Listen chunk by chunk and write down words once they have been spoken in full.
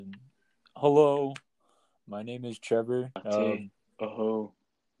Hello, my name is Trevor. Oh,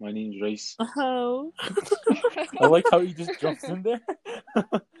 my name's Rice. Oh. I like how he just jumps in there.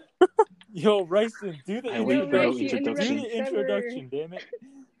 Yo, Ryson, do the I wait for no introduction. Do the introduction, damn it.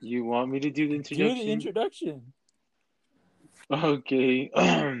 You want me to do the introduction? Do the introduction. Okay.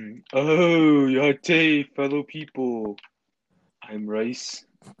 Oh, yate, fellow people. I'm Rice,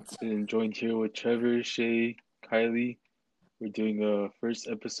 and joined here with Trevor, Shay, Kylie. We're doing a first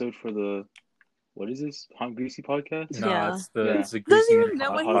episode for the, what is this? Hot Greasy podcast? Nah, Yeah. it's the Greasy Doesn't even and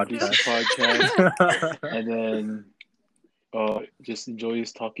know what Hot he's Greasy doing. podcast. And then just enjoy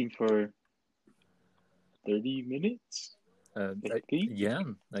us talking for 30 minutes? I think? Yeah,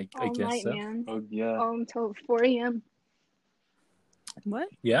 I All guess night, so. man. Oh, yeah. All until 4 a.m. What?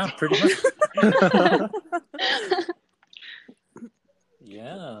 Yeah, pretty much.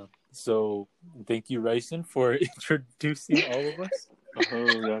 Yeah. So, thank you, Ryson, for introducing all of us.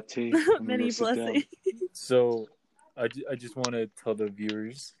 Oh, yate. Many blessings. So, I just want to tell the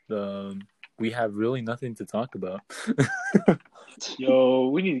viewers, we have really nothing to talk about. Yo,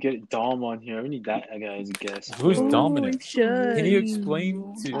 we need to get Dom on here. We need that guy as a guest. Who's Ooh, Dominic? we should. Can you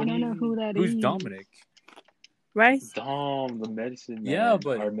explain to I don't know who that who's is. Dominic? Rice? Dom, the medicine man. Yeah,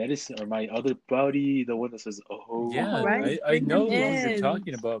 but or my other buddy, the one that says oh. yeah, Right. I know who Bring him you're in.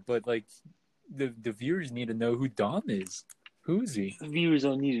 talking about, but like the viewers need to know who Dom is. Who is he? The viewers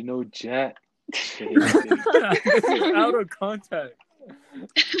don't need to know Jack. Out of contact.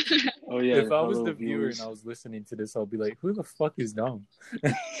 Oh yeah. If I was hello, the viewer viewers. and I was listening to this, I'll be like, "Who the fuck is Dom?"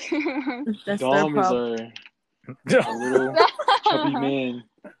 That's their Dom is problem. a little chubby man.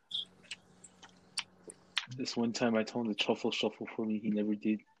 This one time I told him to truffle shuffle for me, he never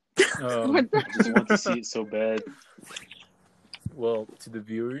did. Um, I just want to see it so bad. well, to the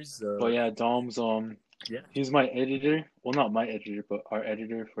viewers, But yeah, Dom's Yeah. he's my editor. Well, not my editor, but our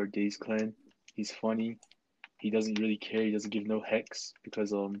editor for Days Clan. He's funny. He doesn't really care. He doesn't give no hex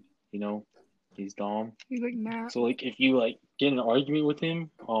because he's Dom. He's like, nah. So like if you like get in an argument with him,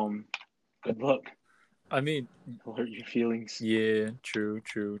 good luck. I mean, He'll hurt your feelings. yeah, true.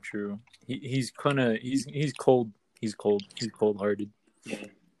 He's cold. He's cold-hearted. Yeah.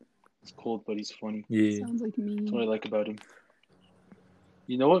 He's cold, but he's funny. Yeah. Sounds like me. That's what I like about him.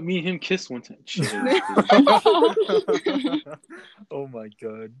 You know what? Me and him kissed one time. Shit. Oh my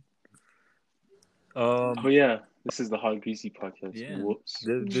god. Oh yeah, this is the Hot Greasy podcast. Yeah. Whoops.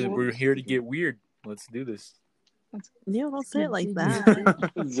 We're here to get weird. Let's do this. You don't say it like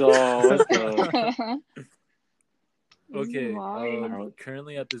that. Oh, what the... Okay. Why?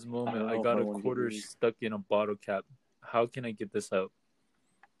 Currently at this I moment, don't I know got if I a wanna get quarter weird. stuck in a bottle cap. How can I get this out?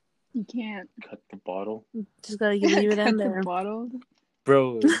 You can't. Cut the bottle. Just gotta leave it in there. Bottle.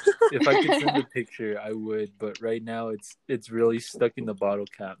 Bro, if I could send a picture, I would. But right now, it's really stuck in the bottle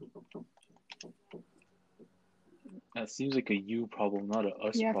cap. That seems like a you problem, not a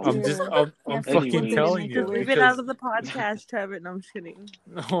us Yeah, problem. I'm Yeah, fucking anyways. telling you. Just leave it because- out of the podcast, Trevor. No, I'm just kidding.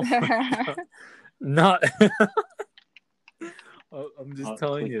 Oh my God. Not. I'm just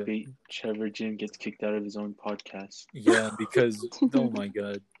telling you. Clickbait. Trevor Jim gets kicked out of his own podcast. Yeah, because oh my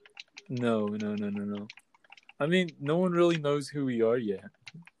god, no. I mean, no one really knows who we are yet,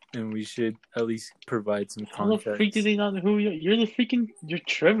 and we should at least provide some How the freak context. do they not know who you're? You're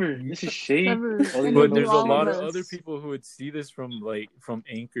Trevor. This is Shay. Trevor. All they But know there's is a all lot of of us. other people who would see this from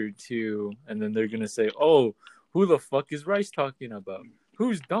Anchor too, and then they're gonna say, "Oh, who the fuck is Rice talking about?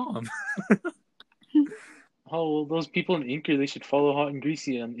 Who's Dom?" Oh, well, those people in Anchor, they should follow Hot and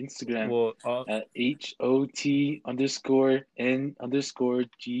Greasy on Instagram Well, at HOT_N_GREASY.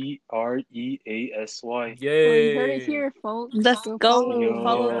 yay! You heard it here, folks. Let's go. Follow them.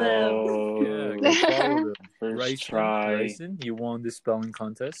 Yeah, go follow them. First try. Ryson, you won the spelling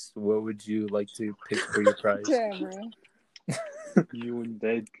contest. What would you like to pick for your prize? Trevor. You in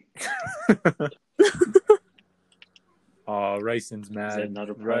bed. Aw, Ryson's Is mad. that not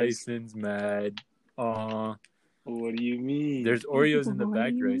a prize? Ryson's mad. Aw, What do you mean? there's Oreos in the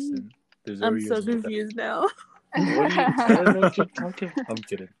back, What? Ryson. There's I'm Oreos so in the back. confused now. What do you, I don't know what you're talking about. I'm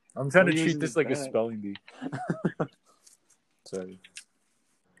kidding. I'm trying to Oreos treat in this the like a back. spelling bee. Sorry.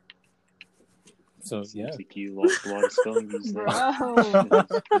 So, Seems yeah. like you lost a lot of spelling bees there. Bro.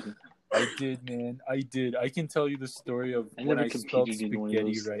 I did, man. I did. I can tell you the story of I when never I spelled competed in one of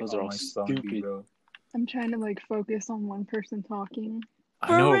spaghetti those. right Those on are my all spelling bee, stupid. bro. I'm trying to focus on one person talking.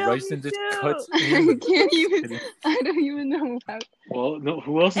 I know, For real, Ryson me just too. cuts I in. can't even. I don't even know how. Well, no,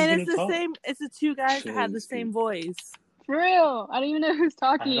 who else is And going it's to the talk? same. It's the two guys that have the Jeez, same dude. voice. For real, I don't even know who's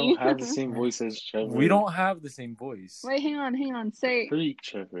I talking. don't have the same voice as Trevor. We don't have the same voice. Wait, hang on. Say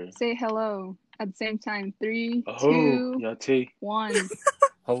Trevor. hello at the same time. 3, Oh, 2, yate. 1.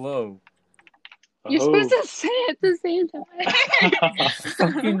 Hello. You're supposed to say it at the same time.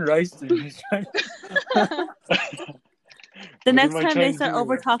 Fucking Rice. He's trying The What next am I time trying they to start do?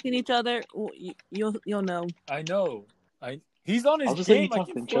 over talking each other, you'll know. I know. He's on his I'll just let you game. I talk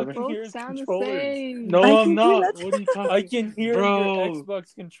can then, They Trevor. fucking hear both his sound the controllers. same. No, I I'm can hear not. that. What are you talking? I can hear Bro. your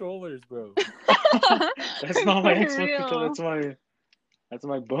Xbox controllers, bro. That's not my For Xbox real. controller. That's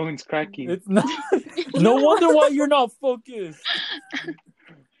my bones cracking. It's not. No wonder why you're not focused.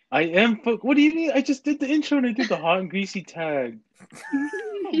 I am. What do you mean? I just did the intro and I did the hot and greasy tag.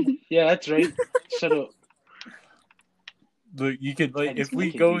 Yeah, that's right. Shut up. Look, you can I like just if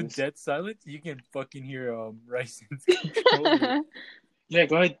we can go do in this. dead silence, you can fucking hear Ryson's controller. Yeah,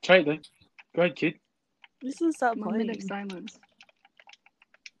 go ahead. Try it then. Go ahead, kid. This is stop 1 minute playing. silence.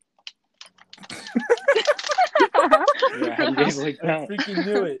 Yeah, how do you guys like I that? freaking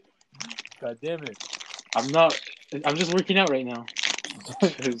knew it. God damn it! I'm not. I'm just working out right now.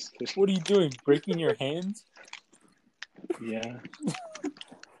 What are you doing? Breaking your hands? Yeah,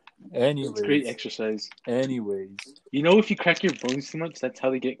 Anyways, it's great exercise. anyways, You know, if you crack your bones too much, that's how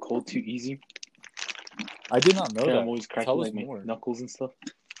they get cold too easy. I did not know Yeah, that. I'm always cracking Tell us like my more. knuckles and stuff.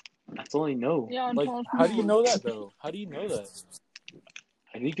 That's all I know. Yeah, Like, tell us how do you more. know that though? How do you know that?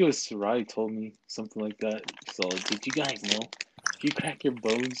 I think it was Sarai told me something like that. So, did you guys know? If you crack your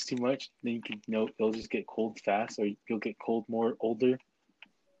bones too much, then you can know they'll just get cold fast, or you'll get cold more older.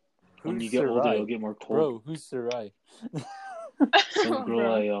 When Who's you get older, Sarai? you'll get more cold. Bro, who's Sarai? Some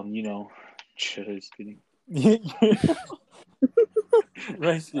girl Bro. just kidding.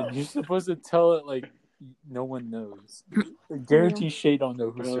 Ryson, you're supposed to tell it like no one knows. I guarantee Shay don't know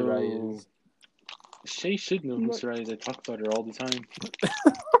who Sarai Bro. is. Shay should know who What? Sarai is. I talk about her all the time.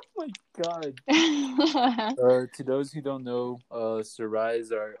 Oh my god. To those who don't know, Sarai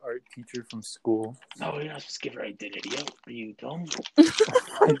is our art teacher from school. No, you're not supposed to give her identity out. Are you dumb?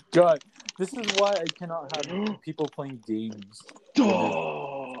 Oh my god. This is why I cannot have people playing games.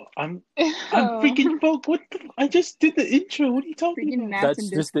 Oh, I'm freaking folk. What the? I just did the intro. What are you talking Freaking about? Matt's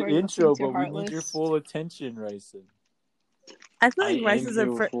That's in just the Discord intro, listening but to we need your Heartless. full attention, Ryson. I feel I like Rice am is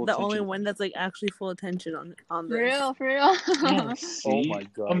here with full the only attention. one that's like actually full attention on For this. real, for real. Yeah, see? Oh my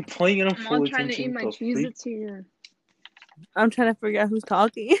god. I'm playing and I'm I'm full all trying to eat attention. my The freak. Cheez-Its here. I'm trying to figure out who's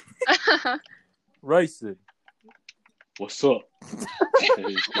talking. Ryson. What's up?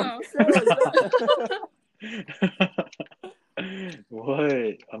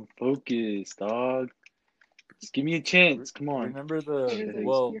 What? I'm focused, dog. Just give me a chance. Come on. Remember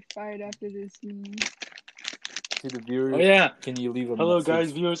You're fired after this. to the viewers, Oh yeah. can you leave a Hello, message?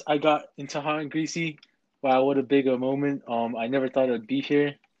 guys, viewers. I got into Hot and Greasy. Wow, what a big moment. I never thought I'd be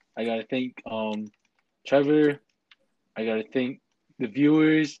here. I gotta thank Trevor. I gotta thank the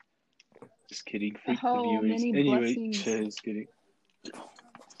viewers. Just kidding. Freak the Oh, viewers. many Anyway, blessings. just kidding.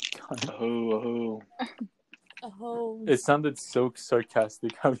 Oh. Oh, It sounded so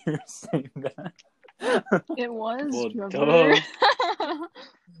sarcastic how you were saying that. It was Well, Trevor.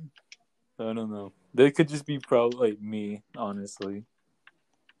 I don't know. They could just be probably like me, honestly.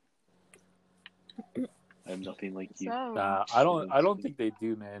 I'm nothing like you. So, Nah, I don't think they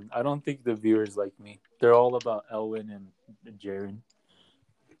do, man. I don't think the viewers like me. They're all about Elwin and Jaren.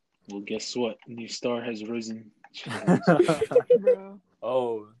 Well, guess what? A new star has risen. bro.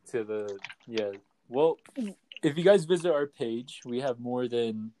 Oh, Well, if you guys visit our page, we have more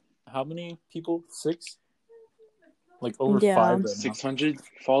than how many people? 6? Like over 5 right now. 600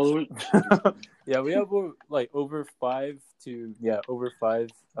 followers. Yeah, we have over 5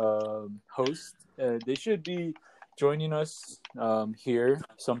 hosts. They should be joining us here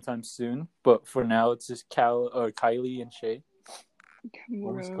sometime soon. But for now, it's just Kylie and Shay.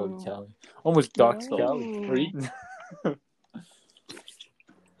 Almost called Callie. Almost doxed Bro. Callie. Freak.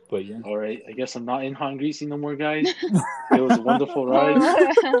 But yeah. All right, I guess I'm not in Hot and Greasy no more, guys. It was a wonderful ride.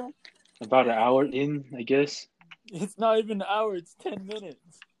 About an hour in, I guess. It's not even an hour, it's 10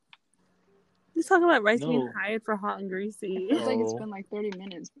 minutes. he's talking about Rice being No. hired for Hot and Greasy. Feels like it's Oh. been like 30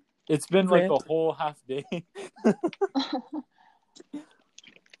 minutes. It's been like Rip. a whole half day.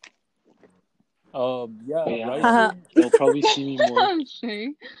 Yeah, Yeah. Ryson, They'll probably see me more.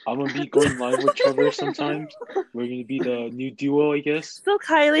 Shay. I'm gonna be going live with Trevor sometimes. We're gonna be the new duo, I guess. So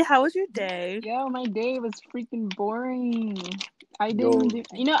Kylie, how was your day? Yo, my day was freaking boring. I Yo. didn't do.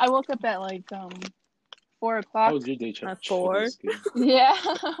 You know, I woke up at like 4 o'clock. How was your day, Trevor? At 4? Just kidding. Yeah.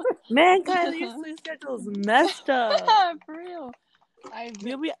 Man, Kylie, your sleep schedule's messed up. For real.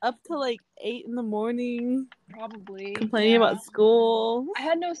 You'll be up till like 8 in the morning, Probably complaining yeah. about school. I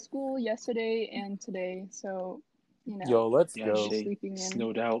had no school yesterday and today, so you know. Yo, let's Yeah, go. Shay, Sleeping in.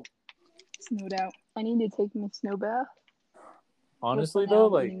 snowed out. Snowed out. I need to take my snow bath. Honestly though,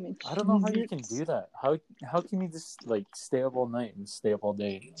 like I don't know how you can do that. How can you just like stay up all night and stay up all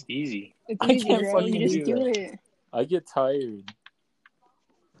day? It's easy. It's I easy, can't right? fucking You just do do that. it. I get tired.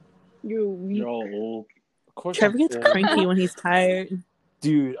 You're weak. You're all old. Of course, Trevor gets Yeah. cranky when he's tired.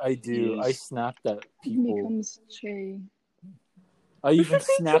 dude. I do. I Yes. snapped at He people. becomes Che. I even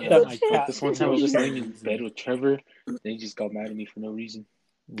snapped Yeah, at my like cat. this one time I was just laying in bed with Trevor, and he just got mad at me for no reason.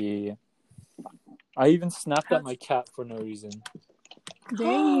 Yeah. I even snapped at my cat for no reason.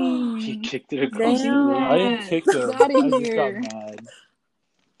 Dang. He kicked it across the Damn. room. I didn't kick Get him. outta I just got here. mad.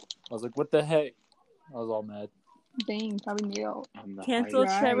 I was like, "What the heck?" I was all mad. Dang, probably made out. I'm the Cancel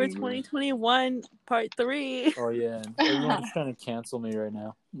highest Trevor Right. 2021 part 3. Oh yeah, and everyone's trying to cancel me right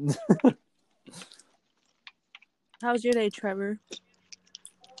now. How's your day, Trevor?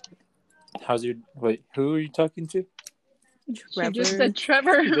 How's your wait? Who are you talking to? She Trevor. just said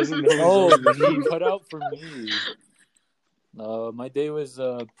Trevor. He doesn't know his Oh, own you name. cut out for me. My day was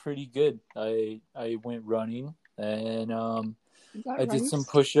pretty good. I went running and Is that I did rice? some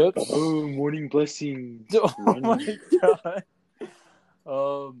push-ups. Oh, morning blessings. Oh my Running. god.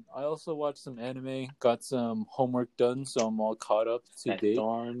 I also watched some anime, got some homework done, so I'm all caught up to That date.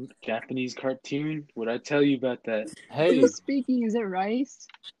 darn Japanese cartoon. What'd I tell you about that? Hey, Who's speaking? Is it rice?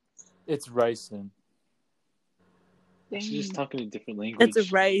 it's Ryson. She's just Dang. talking a different language. It's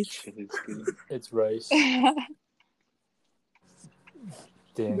a rice. Shit is good. It's Rice.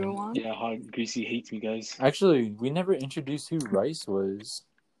 Dang. Go on. Yeah, Hot Greasy hates me, guys. Actually, we never introduced who Rice was.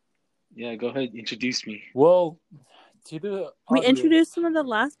 Yeah, go ahead, introduce me. Well, to the We audience- introduced him in the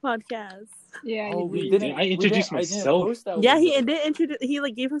last podcast. Yeah, Oh, you we did. didn't. I introduced I didn't myself. post that Yeah, one, he though. did introduce. He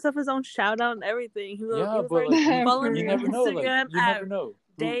like gave himself his own shout out and everything. He was, Yeah, he was but like, like, follow For me you on never know. Like, Instagram you at never know.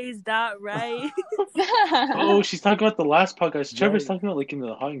 days.right. Oh, she's talking about the last podcast. Trevor's Right. talking about like in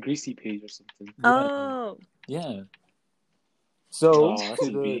the Hot and Greasy page or something. Oh, Yeah. So Oh, that's to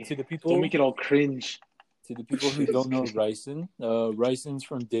a the Don't people make it all cringe. to the people who don't know Ryson, Ryson's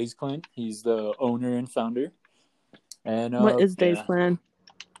from Days Clan. He's the owner and founder. And what is Days yeah. Plan?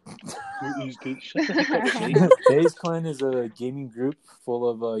 Shut the heck up, Shay. Days Clan is a gaming group full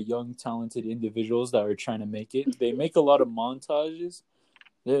of young, talented individuals that are trying to make it. They make a lot of montages.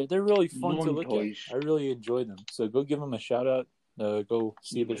 They're really fun to look at. Montage. I really enjoy them. So go give them a shout out. Go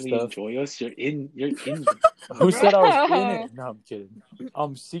see You their really stuff. enjoy us? You're in. Who said I was in it? No, I'm kidding.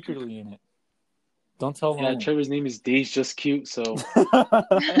 I'm secretly in it. Don't tell Yeah, them. Trevor's name is Days Just Cute, so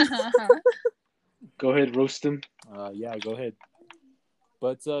go ahead, roast him. Yeah, go ahead.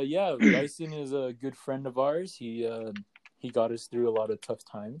 But yeah, Ryson is a good friend of ours. He got us through a lot of tough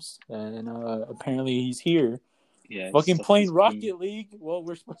times, and apparently he's here, Yeah, fucking suck playing his Rocket peen. League while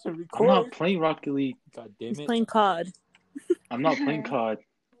we're supposed to I'm record. not playing Rocket League. God damn He's it! playing COD. I'm not playing COD.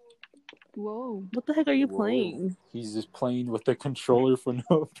 Whoa. What the heck are you Whoa. playing? He's just playing with the controller for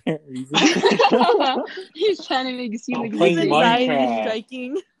no apparent reason. He's trying to make it seem I'm like playing His he's anxiety Minecraft.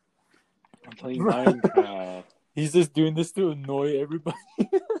 striking. I'm playing Minecraft. He's just doing this to annoy everybody.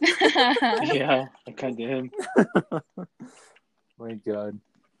 Yeah, I kind of am. My God,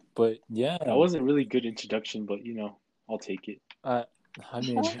 but yeah, That wasn't really good introduction, but you know, I'll take it. I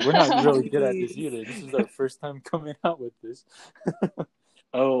mean, we're not really good at this either. This is our first time coming out with this.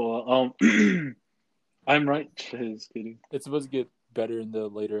 Oh, I'm right. Just kidding. It's supposed to get better in the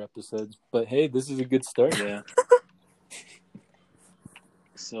later episodes, but hey, this is a good start. Yeah.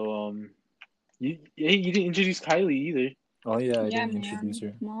 So, you didn't introduce Kylie either. Oh yeah, I Yeah, didn't man. introduce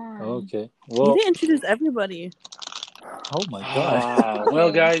her. Come on. Oh, okay. You Well, didn't introduce everybody. oh my God.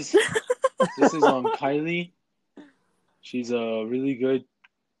 Well, guys, this is Kylie. She's a really good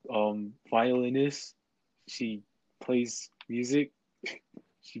violinist. She plays music.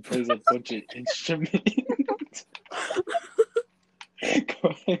 She plays a bunch of instruments. Go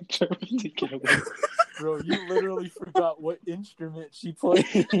ahead, Trevor, take it away. Bro, you literally forgot what instrument she plays.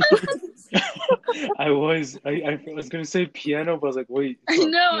 I was gonna say piano, but I was like, wait. I it's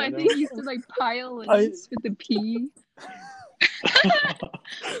not know, I piano. think you said like violins with the P.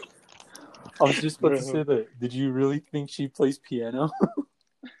 I was just about to say that. Did you really think she plays piano?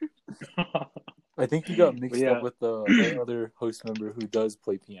 I think you got mixed Yeah. up with the other host member who does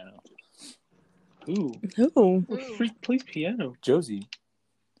play piano. Who? Who? Who freak plays piano? Josie.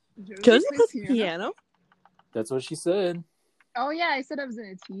 Josie plays piano? That's what she said. Oh yeah, I said I was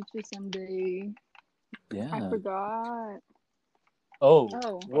gonna teach her someday. I Yeah. forgot. Oh.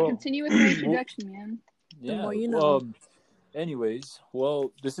 Oh, Well, continue with the introduction, man. yeah. more you know. Anyways,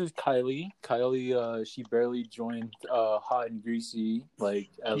 well, this is Kylie. Kylie, she barely joined Hot and Greasy like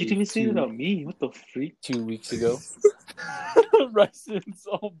at You didn't least say it about me. What the freak? 2 weeks ago. Rice's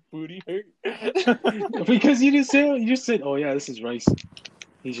all booty hurt. Because you didn't say it. You just said, "Oh yeah, this is Rice.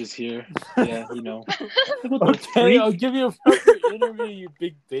 He's just here." Yeah, you know. Like, what the Okay, freak? I'll give you a proper interview, you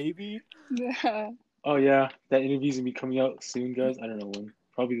big baby. Oh yeah, that interview's gonna be coming out soon, guys. I don't know when.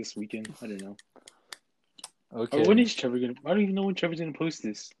 Probably this weekend. I don't know. Okay. Or when is Trevor gonna? I don't even know when Trevor's gonna post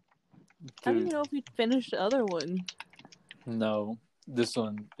this. I don't even Dude, know if we finished the other one. no, this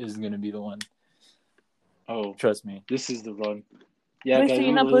one is gonna be the one. Oh, Trust me. this is the run. Yeah, Wait, guys, so we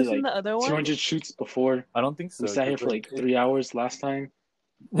you're not literally posting like the other one? 200 shoots before. I don't think so. We sat here for like 3 hours last time.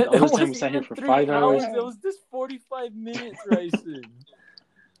 The other time we sat here for 5 hours. It was just 45 minutes, Ryson.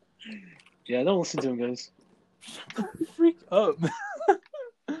 Yeah, don't listen to him, guys. Freak up.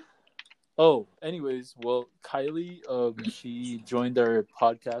 Oh, anyways, well, Kylie, she joined our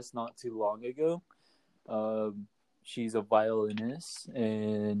podcast not too long ago. She's a violinist,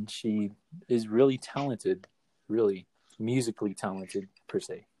 and she is really talented, really musically talented per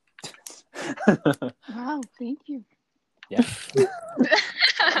se. Wow, thank you. Yeah.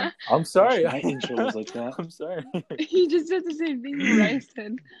 I'm sorry. My intro was like that. I'm sorry. He just said the same thing Rice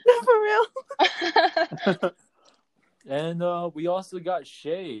said. For real? And we also got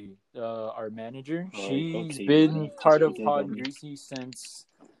Shay, our manager. Oh, She's okay. been Just part of forget Hot about and me. Greasy since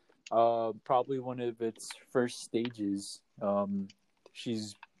probably one of its first stages.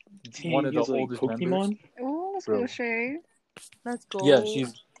 She's Dang, one of you the guys like oldest Pokemon? members. Oh, let's Bro. go, Shay. Let's go. Yeah,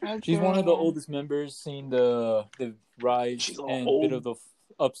 Let's she's one of the go. oldest members, seeing the rise She's all and old. bit of the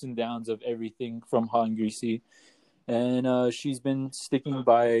ups and downs of everything from Hot and Greasy. And she's been sticking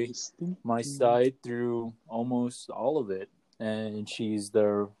by my side through almost all of it. And she's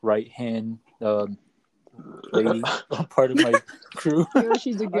the right-hand lady, part of my crew. Yo,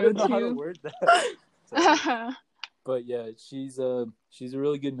 she's a I don't know how to go-to. word that. So, but yeah, she's a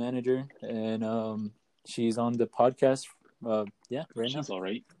really good manager, and she's on the podcast. Yeah, right now. She's all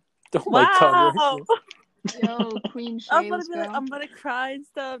right. Oh my God, Wow. Yo, Queen Shay, I'm gonna let's be like, go. I'm gonna cry and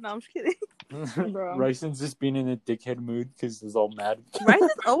stuff. No, I'm just kidding. Ryson. Bro. Ryson's just being in a dickhead mood because he's all mad. Rice is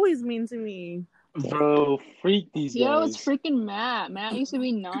always mean to me. Bro, freak these Yo, guys. it's freaking Matt. Matt used to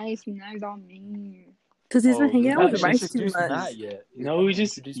be nice, and now he's all mean. Because he's been Oh, hanging we out haven't with Rice too introduced much. Matt yet. We No, haven't he's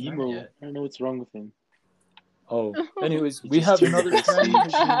just introduced Matt emo. yet. I don't know what's wrong with him. Oh, anyways, He we just have turned another the friend.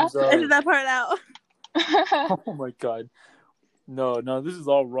 page. Who's, Edit that part out. oh my God. No, this is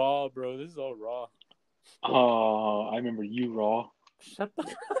all raw, bro. This is all raw. Oh, I remember you, Raw. Shut the,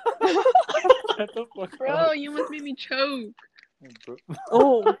 Shut the fuck Bro, up. you must make me choke. Bro.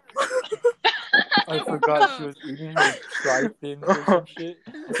 Oh. I forgot she was eating like tri-thins or some shit.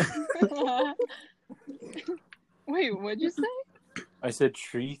 Wait, what'd you say? I said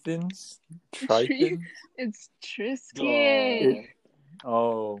tree thins? Tri-thins? It's Triscuit.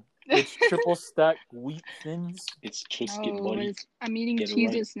 Oh. It's triple stack wheat thins. It's Triscuit, Oh, buddy. I'm eating Get it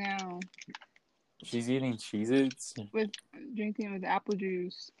Cheez-Its now. She's eating Cheez-Its. Drinking it with apple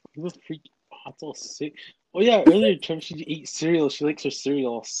juice. Who the freak? Oh, it's all sick. Oh yeah, earlier Trevor, she ate cereal. She likes her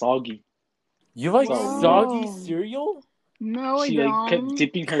cereal all soggy. You like Whoa. soggy cereal? No, I She like kept don't.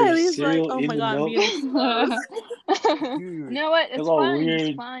 dipping her Kylie's like, cereal oh in my the God, milk. being Dude. You know what? It's It's all fine. weird.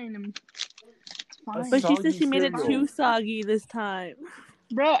 It's fine. It's fine. But she Soggy said she made it cereal. too soggy this time.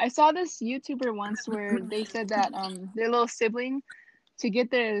 Bro, I saw this YouTuber once where they said that their little sibling, to get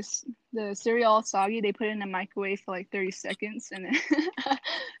the cereal all soggy, they put it in a microwave for like 30 seconds and then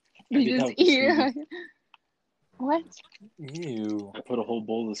they did just that with eat the it. What? Ew. I put a whole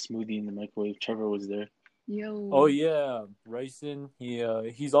bowl of smoothie in the microwave. Trevor was there. Yo. Oh yeah, Ryson.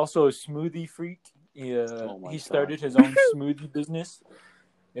 He's also a smoothie freak. Oh my He God. started his own smoothie business.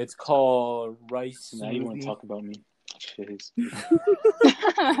 It's called Rice Now you want to Smoothie. talk about me? Jeez.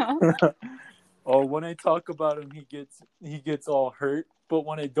 Oh, when I talk about him, he gets all hurt. But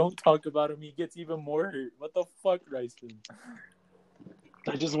when I don't talk about him, he gets even more hurt. What the fuck, Ryson?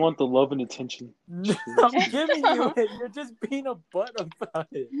 I just want the love and attention. I'm giving you it. You're just being a butt about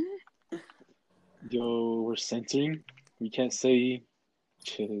it. Yo, we're censoring. We can't say.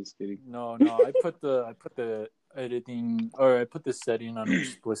 Jeez, kidding. No. I put the editing, or I put the setting on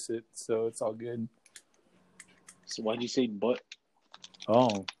explicit, so it's all good. So why'd you say butt?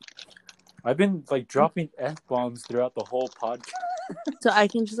 Oh, I've been like dropping F-bombs throughout the whole podcast. So I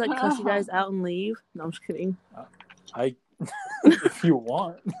can just like cuss you guys out and leave? No, I'm just kidding. If you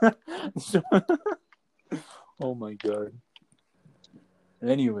want. Oh my God.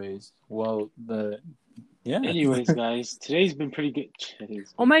 Anyways, well, Anyways, guys, today's been pretty good.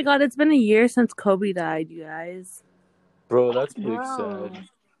 Jeez. Oh my God, it's been a year since Kobe died, you guys. Bro, that's big Bro. sad.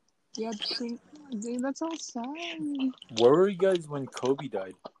 Yeah, dude, that's all sad. Where were you guys when Kobe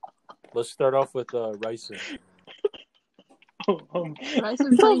died? Let's start off with Ryson.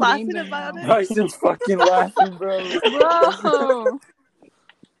 Bryson's Still playing laughing games right about now. it? Ryson's fucking laughing, bro. Bro!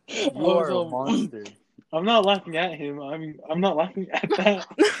 You are a monster. I'm not laughing at him. I'm not laughing at that.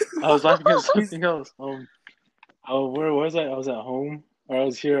 I was laughing at something else. Where was I? I was at home, or I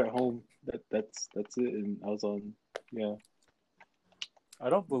was here at home. That's it. And I was on. Yeah. I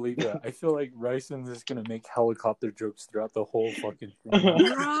don't believe that. I feel like Ryson's just gonna make helicopter jokes throughout the whole fucking thing.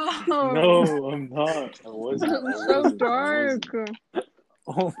 Bro! No, I'm not. I wasn't. It's so dark.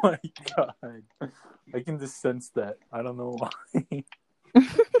 Oh my god. I can just sense that. I don't know why.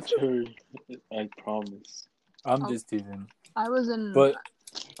 Sure, I promise. I'm just teasing. I was in. But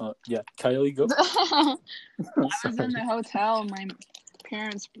yeah, Kylie, go. I was in the hotel. My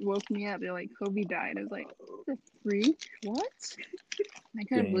parents woke me up. They're like, Kobe died. I was like, the freak? What? I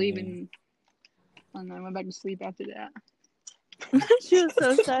couldn't believe it. And I went back to sleep after that. She was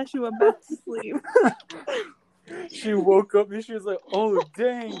so sad she went back to sleep. She woke up and she was like, "Oh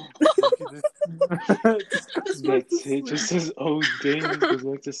dang!" That's it. Just says, "Oh dang," because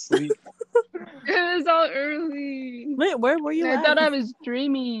went to sleep. It was all early. Wait, where were you I at? thought I was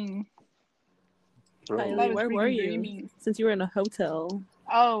dreaming. Bro, I Kylie, was where were freaking you? dreaming. Since you were in a hotel.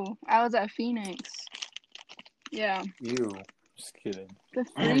 Oh, I was at Phoenix. Yeah. ew. Just kidding. The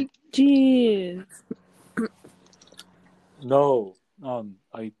freak. Jeez. No.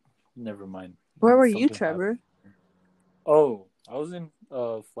 I never mind. Where were you, Something Trevor? happened. Oh, I was in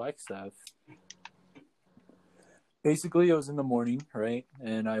Flagstaff. Basically, I was in the morning, right?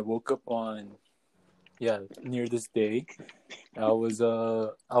 And I woke up on near this day. I was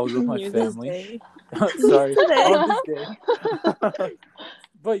with my Near this family. day. Sorry, Today. on this day.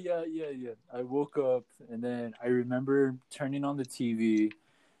 But yeah. I woke up and then I remember turning on the TV,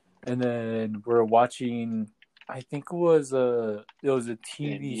 and then we're watching. I think it was a TV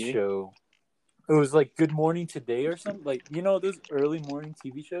NBA? show. It was like Good Morning Today or something. Like, you know those early morning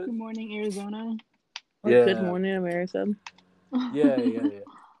TV shows? Good morning, Arizona. Like, Good Morning America. Yeah.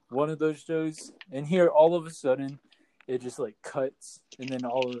 One of those shows. And here, all of a sudden, it just like cuts, and then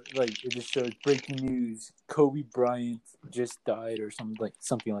it just shows breaking news: Kobe Bryant just died, or something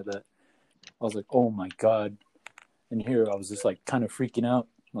like that. I was like, oh my god! And here, I was just like kind of freaking out.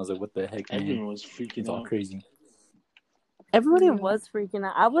 I was like, what the heck, man? Everyone was freaking It's all out. crazy. Everybody Yeah. was freaking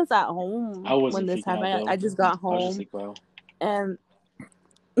out. I was at home I wasn't when this freaking out, happened. though. I just got I was home just like, wow. and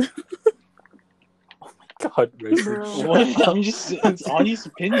God, Rachel. Bro. What? I'm just. It's Anya's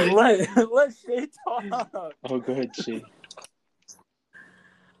opinion. let Shay talk. Oh, go ahead, Shay.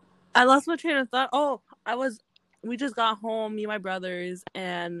 I lost my train of thought. We just got home, me and my brothers,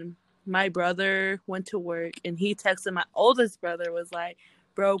 and my brother went to work, and he texted my oldest brother, was like,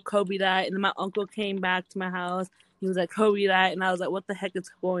 bro, Kobe died. And then my uncle came back to my house. He was like, Kobe died. And I was like, what the heck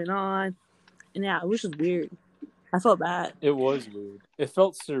is going on? And yeah, it was just weird. I felt bad. It was weird. It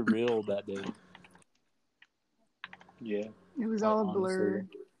felt surreal that day. Yeah. It was all a Honestly. blur.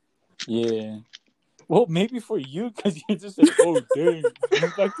 Yeah. Well, maybe for you, because you just said, oh, dang.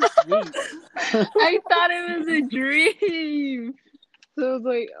 Went back to sleep. I thought it was a dream. So I was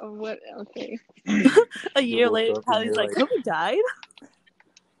like, oh, what? Okay. A year woke later, up and Kylie's you're like, like- Kobe died?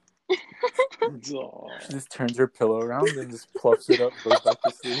 Oh. She just turns her pillow around and just plucks it up, goes back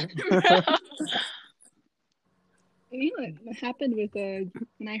to sleep. You know what happened with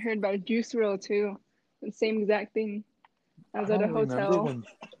when I heard about Juice WRLD too. The same exact thing. I was at a hotel.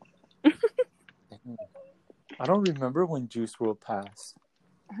 I don't remember when Juice WRLD passed.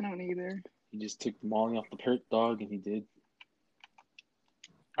 I don't either. He just took Molly off the perk dog, and he did.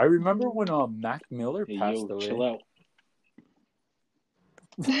 I remember when Mac Miller Hey, passed yo, away. chill out.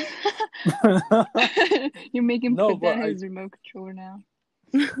 You make him No, put down but his remote controller now.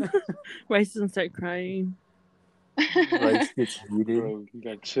 Rice doesn't start crying. Rice gets heated. Bro, you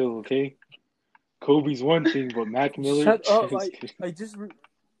gotta chill, okay? Kobe's one thing, but Mac Miller. Shut up! is- I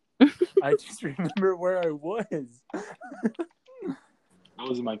just remember where I was. I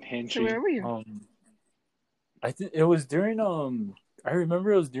was in my So pantry. where were you? I think it was during I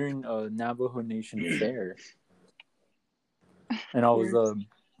remember it was during Navajo Nation Fair, and I was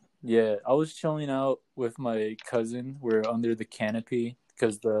I was chilling out with my cousin. We're under the canopy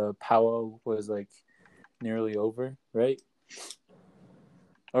because the powwow was like nearly over, right?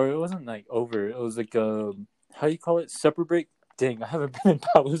 Or it wasn't like over. It was like how you call it, supper break. Dang, I haven't been in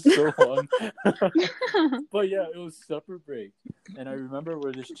powwow so long. But yeah, it was supper break, and I remember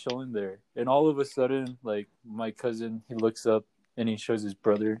we're just chilling there, and all of a sudden, like my cousin, he looks up and he shows his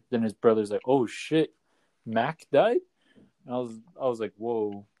brother. Then his brother's like, "Oh shit, Mac died." And I was like,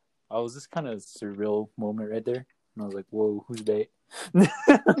 whoa. I was this kind of surreal moment right there. And I was like, whoa, who's they?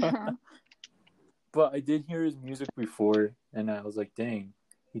 But I did hear his music before, and I was like, dang,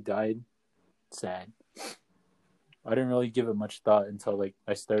 he died. Sad. I didn't really give it much thought until like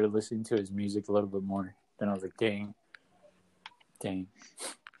I started listening to his music a little bit more. Then I was like, dang.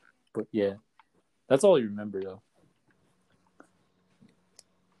 But yeah, that's all I remember though.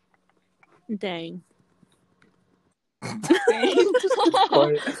 Dang.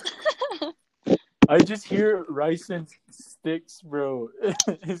 I just hear Ryson's sticks, bro.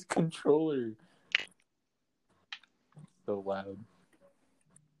 His controller. So loud.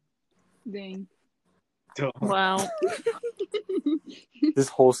 Dang. Wow. This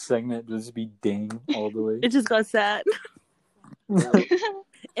whole segment will just be dang all the way. It just got sad.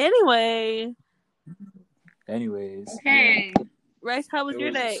 Anyway. Anyways. Hey. Rice, how was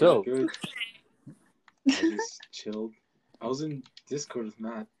your day? So good. I just chilled. I was in Discord with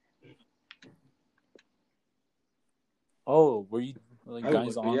Matt. Oh, were you like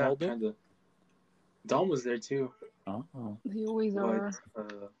guys on all day? Kinda. Dom was there too. Oh. They always are.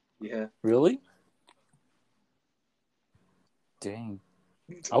 Yeah. Really? Dang.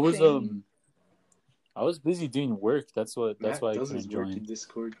 I was busy doing work. That's why I couldn't join. In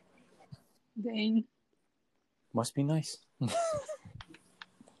Discord. Dang. Must be nice.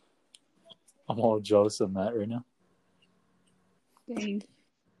 I'm all jealous of Matt right now.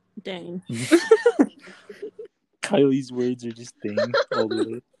 Dang. Kylie's words are just dang all the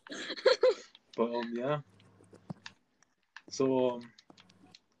way. But yeah. So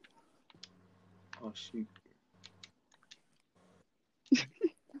oh shoot.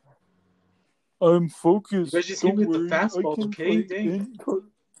 I'm focused. You guys just hit me with the fastball, okay? Dang.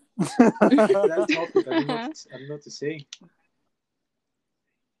 That topic, I don't know what to say.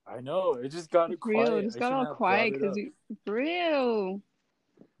 I know. It just got quiet. Real, it just got all quiet because real.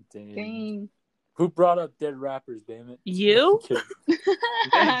 Dang. Who brought up dead rappers, damn it? You?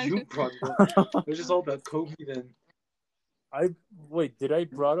 Yeah, you brought it up. It was just all about Kobe then. Did I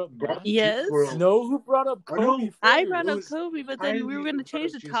brought up Matt? Yes. No, who brought up Kobe? I brought up Kobe, but then we were going to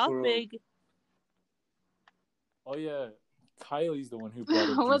change the topic. Oh, yeah. Kylie's the one who brought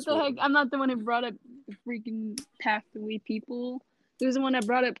up What the heck? I'm not the one who brought up the freaking passed away people. Who's the one that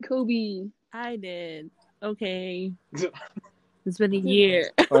brought up Kobe? I did. Okay. It's been a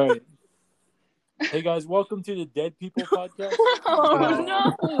year. All right. Hey, guys. Welcome to the Dead People podcast. Oh,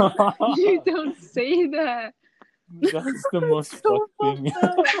 no. You don't say that. That's the most fucked thing.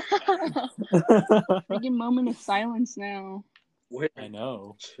 Freaking moment of silence now. I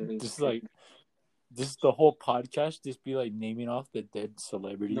know. Just the whole podcast, just be like naming off the dead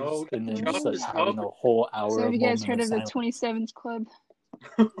celebrities, and then just like having a whole hour. So have you guys heard of the 27th Club?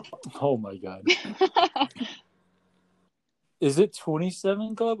 Oh my god! Is it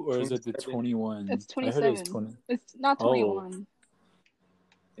 27 Club or is it the 21? It's 27. It's not 21. Oh.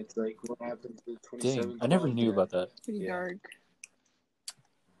 It's like what happened to the 27th. Dang, I never knew about that. It's pretty dark.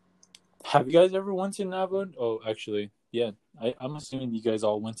 Have you guys ever went to Navajo? Oh, actually, yeah. I'm assuming you guys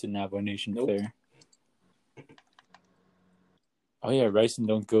all went to Navajo Nation Fair. Oh yeah, Ryson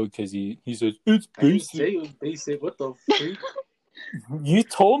don't go because he says it's basic. I didn't say it was basic. What the freak? You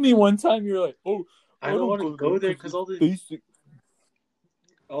told me one time you're like, oh, I don't want to go there because all the basic,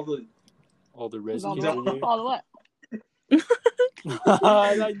 all the residents. All the what?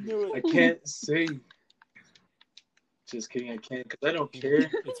 I knew it. I can't say. Just kidding, I can't because I don't care.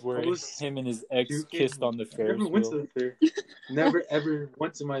 It's where him and his ex kissed on the Ferris wheel. Never went to the fair. Never ever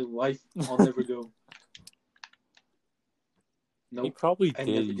once in my life. I'll never go. Nope. He probably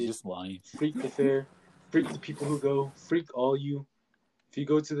did. He's just lying. Freak the fair. Freak the people who go. Freak all you. If you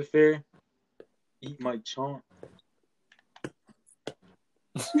go to the fair, eat my chomp.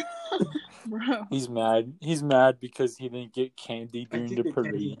 Bro. He's mad. He's mad because he didn't get candy during the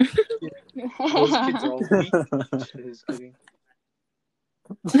parade. Those kids are all weak. Just kidding.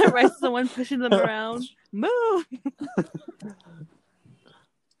 Rice is the one pushing them around. Move!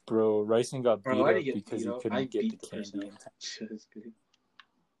 Bro, Ryson got beat up because he couldn't get the candy. Just kidding.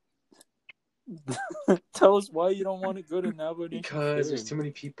 Tell us why you don't want to go to Navajo Nation. Because there's too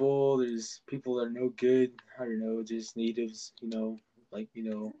many people. There's people that are no good. I don't know, just natives. Like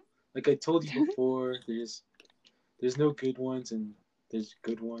I told you before. There's no good ones and there's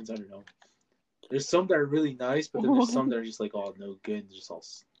good ones. I don't know. There's some that are really nice, but then there's some that are just like all no good. Just all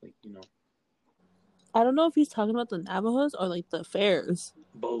like I don't know if he's talking about the Navajos or like the fairs.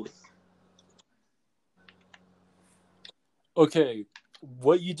 Both. Okay,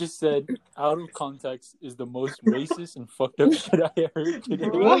 what you just said out of context is the most racist and fucked up shit I heard today.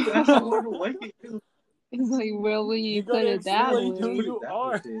 What? That's why I don't like it. It's like, well, when You you put gotta it that explain who way. you That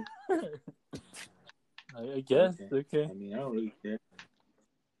are. way. I guess. Okay. I mean, I don't really care.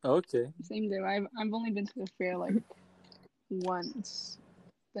 Okay. Same though. I've only been to the fair like once,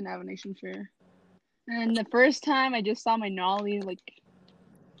 the Navajo Nation Fair, and the first time I just saw my Nolly like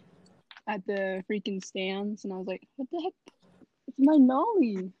at the freaking stands, and I was like, what the heck? It's my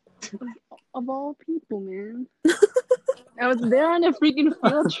Nolly of all people, man. I was there on a freaking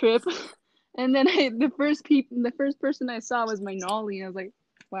field trip, and then the first person I saw was my Nolly, and I was like,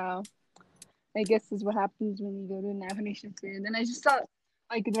 wow. I guess this is what happens when you go to a Navajo Nation Fair. And then I just saw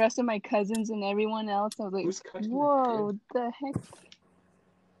like the rest of my cousins and everyone else. I was like, whoa, the heck?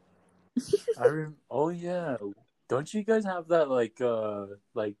 Oh yeah. Don't you guys have that like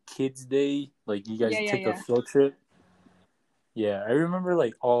kids day? Like you guys take a field trip? Yeah, I remember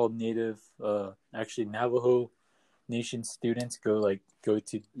like all native actually Navajo Nation students go do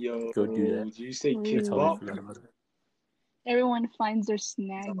that. Did you say kids bop? Everyone finds their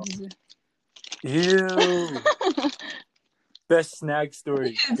snags. Ew. Best snag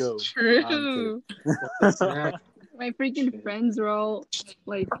story. Go. True. My freaking friends were all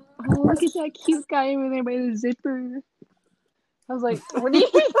like, oh, look at that cute guy over there by the zipper. I was like, what are you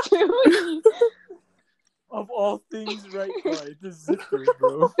doing? Of all things, right by the zipper,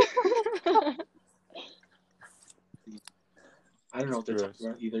 bro. I don't know what they're talking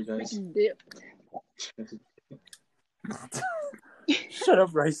about either, guys. Dipped. Shut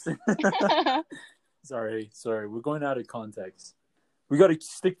up, Ryson. Sorry. We're going out of context. We got to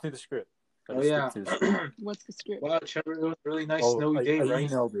stick to the script. Oh, yeah. What's the script? Wow, Trevor, it was a really nice snowy day, right?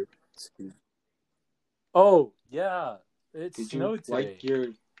 Emailed it. Oh, yeah. It's Did snow you today. like your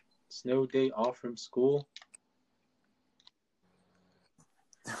snow day off from school?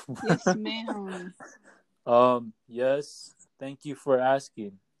 Yes, ma'am. Yes. Thank you for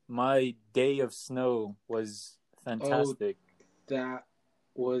asking. My day of snow was fantastic. Oh, that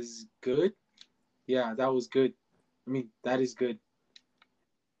was good? Yeah, that was good. I mean, that is good.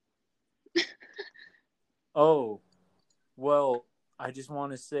 Oh, well, I just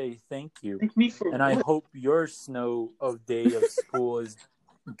want to say thank you. Thank me for and what? I hope your snow of day of school is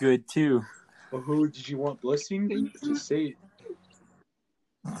good too. Well, who did you want blessing? Just say it.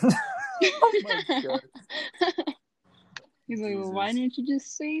 Oh my god. He's like, well, why didn't you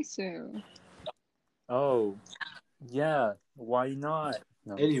just say so? Oh, yeah. Why not?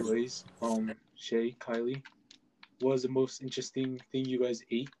 No. Anyways, Shay, Kylie, what was the most interesting thing you guys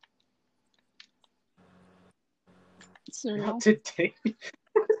ate? Cereal. Not today. I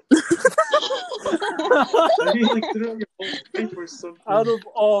mean, like throughout your whole life or something. Out of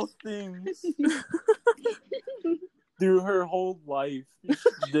all things, through her whole life,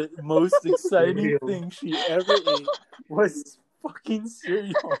 the most exciting thing she ever ate was fucking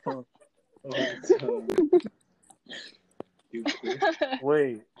cereal.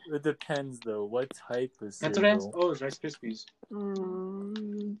 Wait, it depends though. What type of cereal? Oh, it's Rice Krispies.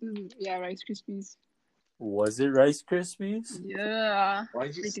 Yeah, Rice Krispies. Was it Rice Krispies? Yeah.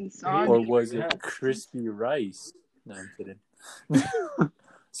 Freaking soggy. Or was it crispy rice? No, I'm kidding.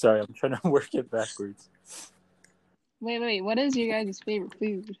 Sorry, I'm trying to work it backwards. Wait. What is your guys' favorite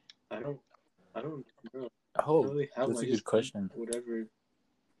food? I don't know. Oh, really that's a good question. Whatever.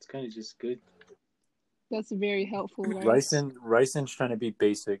 It's kind of just good. That's very helpful. Right? Ryson's trying to be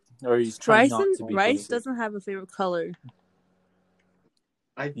basic, or he's trying not to be Rice basic. Doesn't have a favorite color.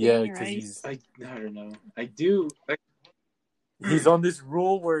 Because I don't know. I do. He's on this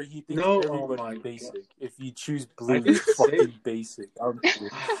rule where he thinks everybody's basic. God. If you choose blue, you're fucking basic. They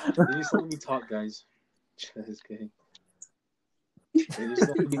just let me talk, guys. Just kidding. They just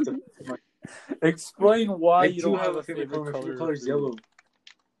let me talk. Explain why you don't have a favorite color. My favorite color is yellow.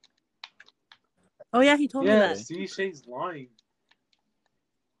 Oh yeah, he told me that. See, Shay's lying.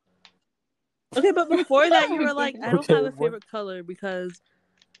 Okay, but before that, you were like, I don't have a favorite color because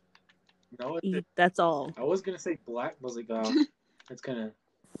that's all. I was gonna say black, but I was like, that's kind of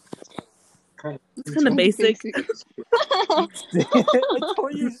basic. I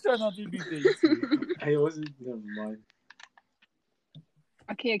told you he's trying not to be basic. I wasn't. Never mind.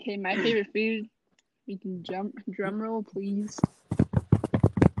 Okay. My favorite food. We can drum roll, please.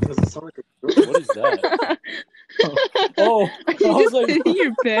 Does it sound like a what is that? Oh, I was like, in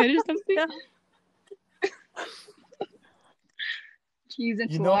your bed or something. Cheese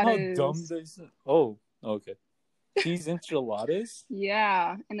enchiladas. You know how dumb this is? Oh, okay. Cheese enchiladas?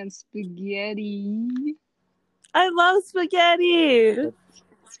 Yeah, and then spaghetti. I love spaghetti.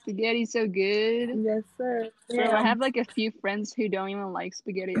 Spaghetti's so good. Yes, sir. Bro, I have like a few friends who don't even like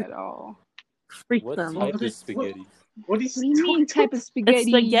spaghetti at all. Freak what them. type of spaghetti? What do you mean type of spaghetti? It's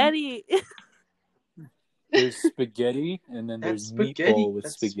spaghetti. there's spaghetti, and then That's there's spaghetti. meatball with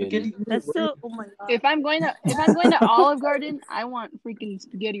That's spaghetti. That's still. Oh my god. If I'm going to Olive Garden, I want freaking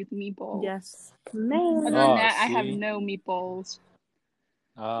spaghetti with meatballs. Yes, Other man. than Ah, that, I have see? no meatballs.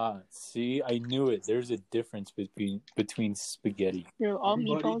 See, I knew it. There's a difference between spaghetti. Bro, all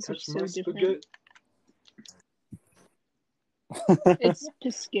Everybody meatballs are touch so my different. spaghetti. It's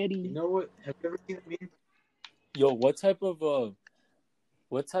just You sketty. know what? Have you ever seen a meme? What type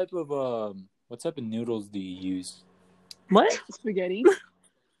of noodles do you use? What? Spaghetti.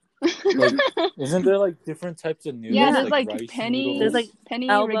 Like, isn't there like different types of noodles? Yeah, there's like like rice penny, noodles? There's, like, penny,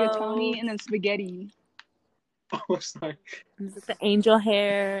 elbow. rigatoni, and then spaghetti. Oh, sorry. The angel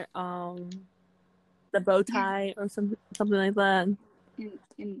hair, the bow tie, or something like that.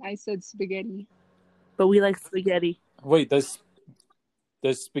 And I said spaghetti. But we like spaghetti. Wait, does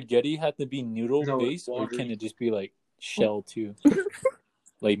spaghetti have to be noodle No, based, or watery. can it just be like shell too,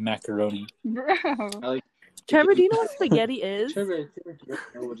 like macaroni? Bro. I like Trevor, do you know what spaghetti is? Trevor, I think you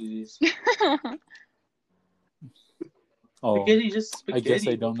don't know what it is. Oh, Spaghetti is just I spaghetti. guess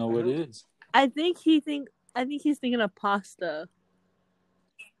I don't know what it is. I think he's thinking of pasta.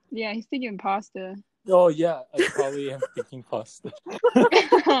 Yeah, he's thinking pasta. Oh yeah, I probably am thinking pasta.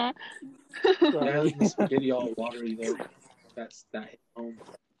 Yeah, Sorry. the spaghetti all watery though. That's that hit home.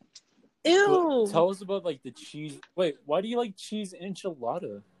 Ew. Tell us about like the cheese. Wait, why do you like cheese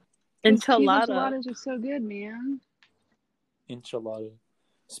enchilada? Enchilada. Enchiladas are so good, man. Enchilada.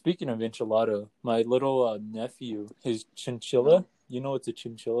 Speaking of enchilada, my little nephew, his chinchilla. You know what's a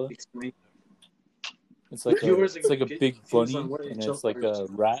chinchilla? Explain. It's like Viewers it's like a get big confused bunny, on what and it's like a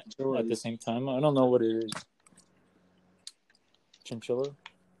rat at the same time. I don't know what it is. Chinchilla? I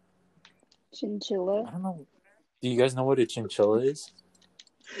Chinchilla. don't know. Do you guys know what a chinchilla is?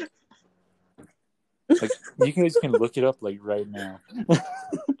 Like, you guys can look it up like right now.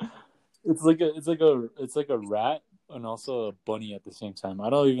 It's like a rat and also a bunny at the same time. I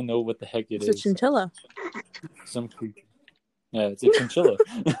don't even know what the heck it It's is. a chinchilla. Some creature. Yeah, it's a chinchilla.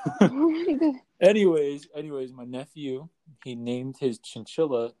 Oh my god. Anyways, my nephew, he named his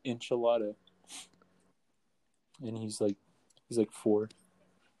chinchilla Enchilada, and he's like 4.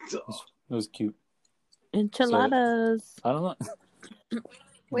 It was cute. Enchiladas. I don't know.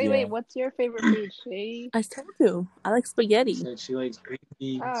 Wait, what's your favorite food, Shay? I told you. I like spaghetti. Said she likes green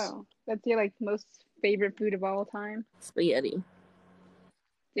beans. Oh, that's your like most favorite food of all time? Spaghetti. Do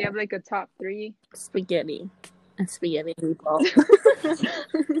you have like a top 3? Spaghetti. And spaghetti meatball.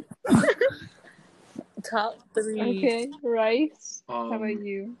 Top 3. Okay, rice. How Um, about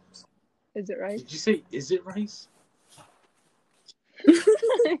you? Is it rice? Did you say, is it rice?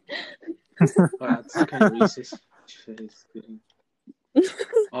 Oh, that's kind of racist. Just kidding.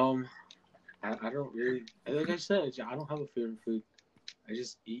 I don't really, like I said, I don't have a favorite food. I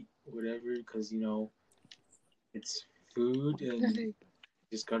just eat whatever because, it's food and you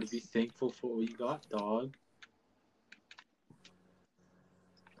just gotta be thankful for what you got, dog.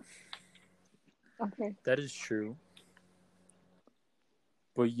 Okay. That is true.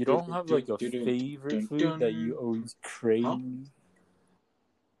 But you don't have like a favorite food that you always crave. Huh?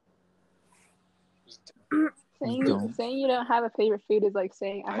 Saying you don't have a favorite food is like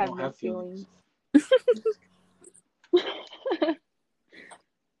saying I have don't no have feelings. feelings.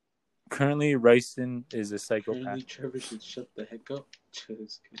 Currently, Ryson is a psychopath. Apparently, Trevor should shut the heck up.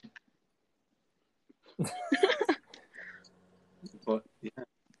 Just kidding. But yeah,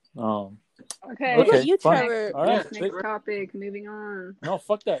 Okay. What about you, fine. Trevor? All right. Yeah. Next topic. Moving on. No,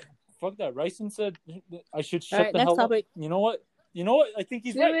 fuck that. Ryson said I should shut Alright, the next hell topic. up. You know what? I think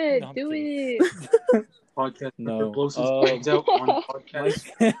he's Do right. it. No, I'm Do kidding. it. podcast No, never blows his brains out on the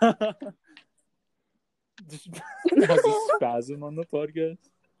podcast. Just has a spasm on the podcast.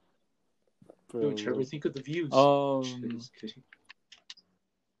 Bro. Dude, Trevor, think of the views. Just kidding.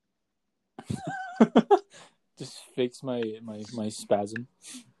 Just fix my spasm.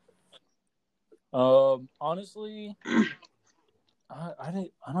 Honestly, I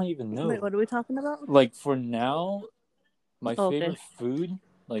don't even know. Wait, what are we talking about? Like for now, my Okay. favorite food,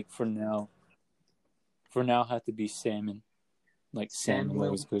 like for now have to be salmon. Like salmon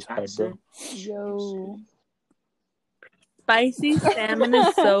always goes hard, bro. Yo. Spicy salmon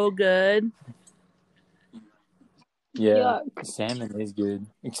is so good. Yeah, Yuck. salmon is good,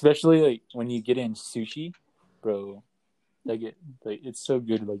 especially like when you get in sushi, bro. It's so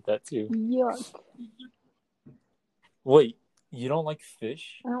good like that too. Yuck. Wait, you don't like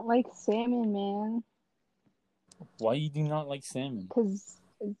fish? I don't like salmon, man. Why you do not like salmon? Because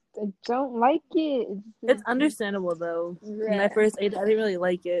I don't like it. It's understandable though. When I Yeah. first ate it, I didn't really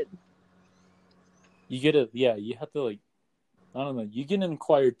like it. You have to like, I don't know, you get an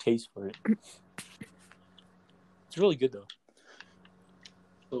acquired taste for it. It's really good though.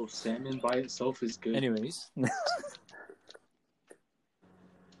 So salmon by itself is good. Anyways, By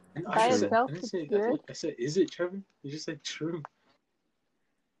itself, it's good. I said, is it, Trevor? You just said true.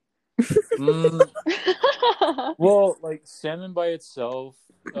 well, like salmon by itself,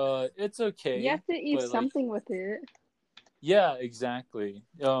 it's okay. You have to eat but, something with it. Yeah, exactly.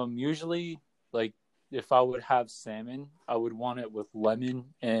 Usually, like if I would have salmon, I would want it with lemon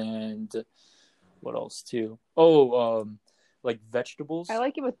and what else too? Oh, like vegetables. I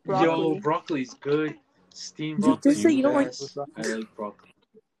like it with broccoli. Yo, broccoli's good. Steamed You broccoli. just say you don't like- I like broccoli.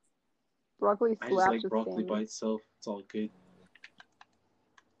 Broccoli I slaps just like with broccoli salmon. by itself. It's all good.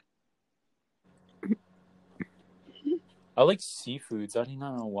 I like seafoods. I do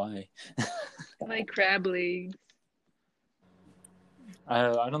not know why. I like crab legs.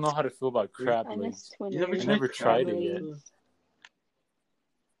 I don't know how to feel about crab I legs. miss twin You never eggs. I never tried it Crab yet. legs.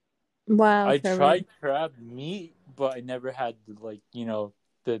 Wow. I Trevor. tried crab meat, but I never had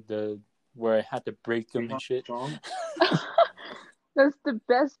the where I had to break them and shit. Strong. That's the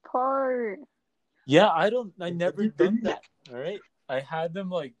best part. Yeah, I never done that. All right, I had them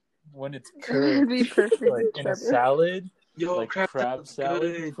like when it's It'd curved, be perfect like with in a Trevor. Oh, salad, Yo, like crab salad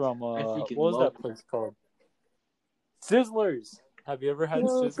good. from freaking what was love that place called? Sizzlers. Have you ever had Yo,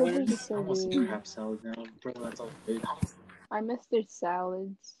 Sizzlers Sizzlers? is so I want some good. crab salad now, bro. That's all good. I miss their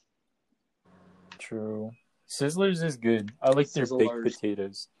salads. True. Sizzlers is good. I like their baked Sizzlers.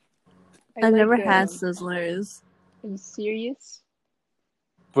 potatoes. I've never like, had Sizzlers. Are you serious?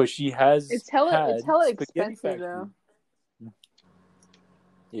 But she has It's hella had Spaghetti expensive Factory. though.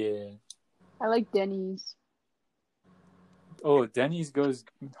 Yeah. I like Denny's. Oh, Denny's goes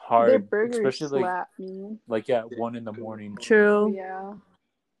Their hard, burgers especially slap, man. like at 1 a.m. Oh, True. yeah.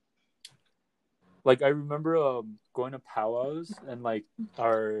 Like I remember going to powwows and like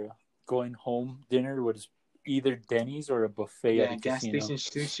our going home dinner was either Denny's or a buffet Yeah, at a gas casino.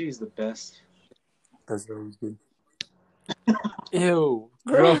 station sushi is the best. That's always good. Ew,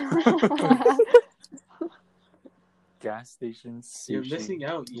 gross. Gas station sushi. You're missing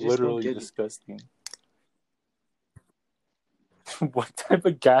out. You just Literally don't get disgusting. What type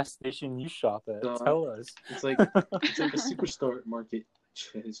of gas station you shop at? Tell us. it. It's like a superstore market.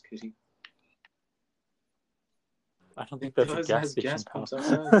 Just kidding. I don't think that's a Because it gas has station. gas pal. pumps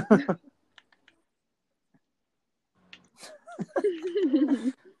outside.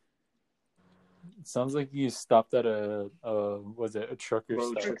 It sounds like you stopped at a was it a trucker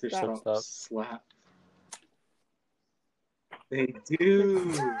Bro, stop? trucker stop. stop slap. They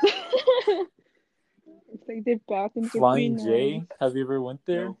do. It's like they're back into Flying Green J. Eyes. Have you ever went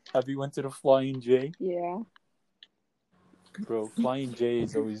there? No. Have you went to the Flying J? Yeah. Bro, Flying J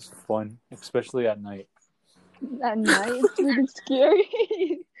is always fun, especially at night. At night, it's really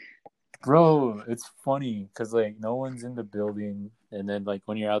scary. Bro, it's funny because like no one's in the building, and then like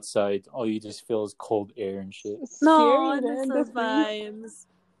when you're outside, all you just feel is cold air and shit. It's No, I scary, miss man. those The thing- vibes.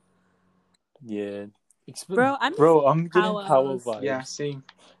 Yeah, Bro, I miss I'm getting powwows. powwow vibes. Yeah, same.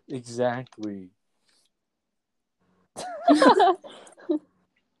 Exactly.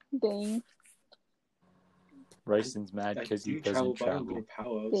 Dang, Ryson's mad I because he do doesn't but I don't go travel. to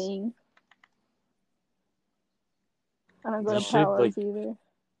powwows. dang. I don't go You to should, powwows either.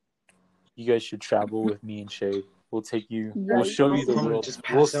 You guys should travel with me and Shay. We'll take you. Yeah, We'll show you the come and world. just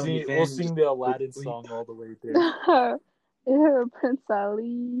We'll pass out in sing. the We'll van, sing just the Aladdin sleep. song all the way there. Ew, Prince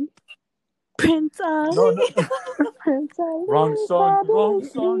Ali. Prince Ali. No, no. Prince Ali. Wrong song, wrong Bobby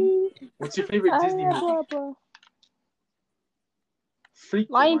song. G. What's your favorite Disney Ah, movie? blah, blah. Freak.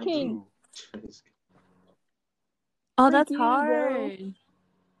 Lion Mine King. too. Oh, that's Freak you, bro. hard.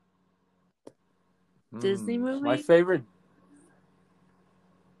 Disney movie? My favorite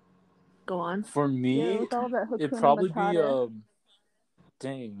Go on. for Yeah, me, with all that it'd Hakuna probably be Matata.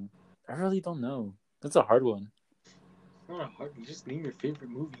 dang. I really don't know. That's a hard one. It's not a hard. You just name your favorite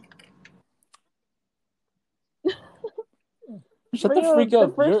movie. Shut the Real, freak up.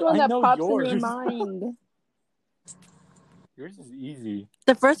 The first one I that know pops yours. in your mind. Yours is easy.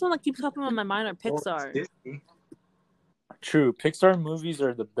 The first one that keeps popping on my mind are Well, it's Pixar. Disney. True. Pixar movies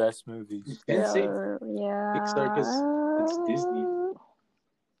are the best You movies. can't say Yeah. Pixar 'cause it's Disney.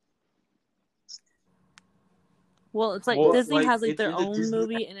 Well, it's like Well, Disney like, has like it's their in the own Disney-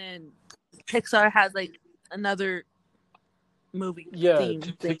 movie, and then Pixar has like another movie Yeah, theme.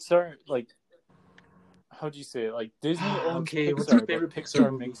 thing. Pixar, like, how'd you say it? Like, Disney owns Okay, Pixar, what's your but favorite Pixar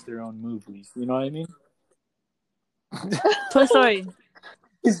Pixar movie? makes their own movies. You know what I mean? Toy Story.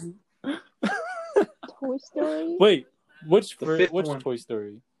 Toy Story? Wait, which The fifth which one. Toy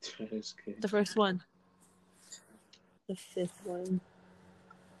Story? Just kidding. The first one. The fifth one.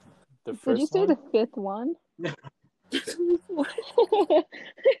 The Did first you say one? the fifth one? It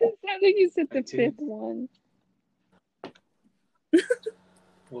sounds like you said the Ratatouille. fifth one.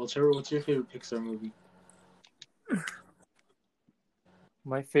 Well, Trevor, what's your favorite Pixar movie?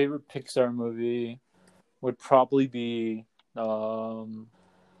 My favorite Pixar movie would probably be the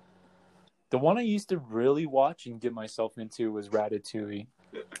one I used to really watch and get myself into was Ratatouille.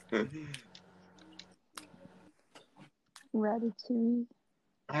 Ratatouille.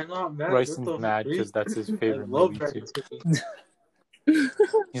 I'm not mad. Ryson's mad because that's his favorite I love movie too. Ratatouille.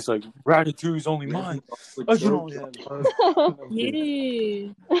 He's like, Ratatouille's only mine. I can only have I'm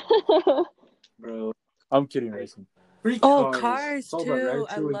kidding. Yeah. Bro. I'm kidding, Ryson. Free Oh, Cars. Cars It's all about too.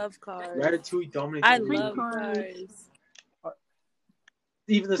 I Ratatouille. love Cars. Ratatouille dominates. I every love movie. Cars.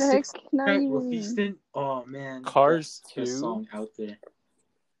 Even the The heck? sixth Not track even. with Feastin'. Oh man, Cars that's the best 2? song out there.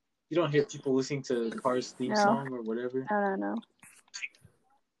 You don't hear people listening to Cars theme No. song or whatever. I don't know.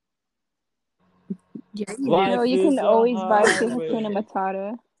 Yeah, Life No, you is can a always buy highway. Hakuna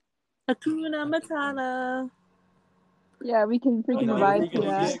Matata. Hakuna Matata. Yeah, we can freaking No, Never vibe to gonna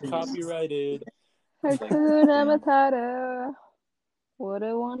that. get copyrighted. Hakuna Matata. What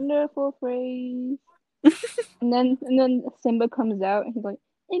a wonderful phrase. and then Simba comes out and he's like,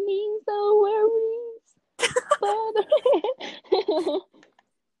 it means no worries.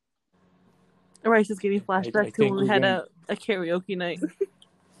 Rice is getting I flashback to think when we we're had gonna- a karaoke night.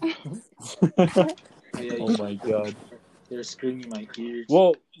 Oh, yeah, Oh my god. they're screaming in my ears.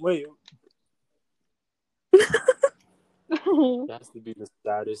 Well, wait. That has to be the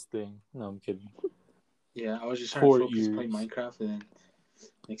saddest thing. No, I'm kidding. Yeah, I was just trying Poor to focus ears. playing Minecraft, and then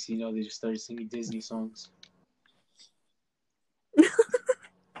next thing you know, they just started singing Disney songs.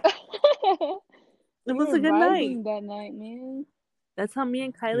 It was a good night. That night, man. That's how me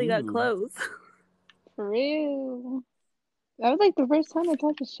and Kylie got Ooh. close. For real. That was like the first time I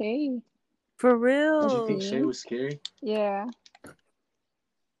talked to Shay. For Did you real. think Shay was scary? Yeah.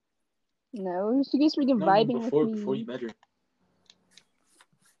 No, she just freaking No, I mean, vibing before with you me. met her.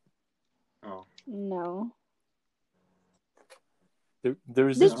 Oh, No. There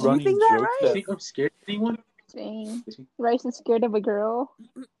was this Did you running think that, joke right? do you that think I'm scared of anyone? Dang. Rice is scared of a girl.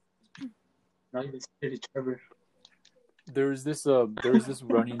 Not even scared of Trevor. there was this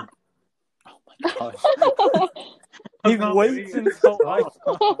running. Oh my god! I'm He not waits waiting. until I.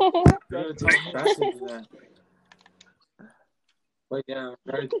 We're gonna talk faster than that. But yeah,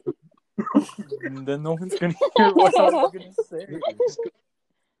 right. And then no one's gonna hear what I was gonna say.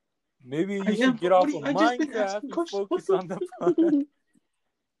 Maybe you I should am- get off of I just been Minecraft asking and questions. focus on the fun.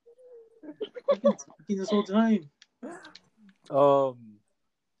 I've been talking this whole time.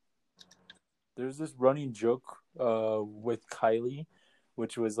 There's this running joke with Kylie,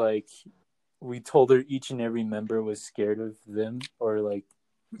 which was like we told her each and every member was scared of them, or like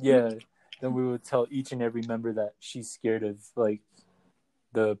then we would tell each and every member that she's scared of like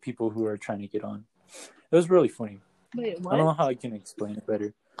the people who are trying to get on. It was really funny. Wait, I don't know what? how I can explain it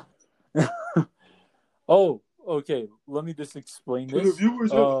better. Oh, okay. Let me just explain To the this.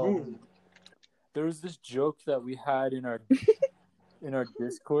 viewers at home. There was this joke that we had in our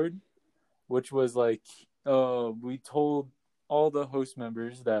Discord, which was like we told all the host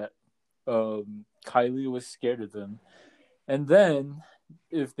members that Kylie was scared of them, and then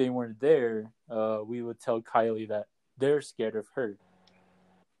if they weren't there, we would tell Kylie that they're scared of her,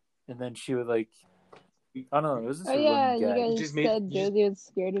 and then she would like, I don't know. It was just Oh a yeah, running you gag. guys just made- said you just- Josie was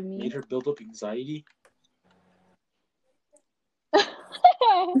scared of me. Made her build up anxiety.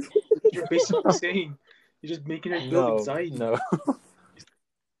 You're basically saying you're just making her build anxiety. No.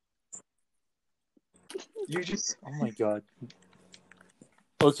 You just Oh my god.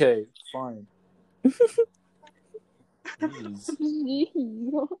 Okay, fine. Jeez.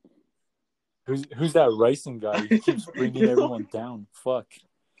 Jeez. Who's that ricing guy? He keeps bringing everyone down. Fuck.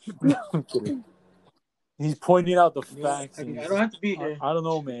 No, I'm kidding. He's pointing out the facts. I and mean, I he's don't just- have to be here. I don't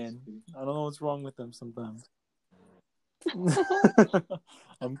know, man. I don't know what's wrong with them sometimes.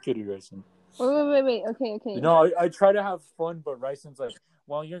 I'm kidding, Ryson. Wait. Okay. You know, I try to have fun, but Ryson's like,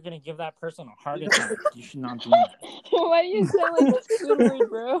 well, you're going to give that person a heart attack. You should not do that. Why do you sound like Squidward,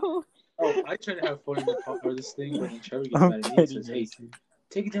 bro? Oh, I try to have fun in the part of this thing, but then Trevor gets I'm mad at me and kidding, says, "Hey, Ryson.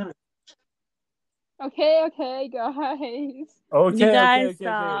 take it down." Okay, guys. Okay, You guys okay.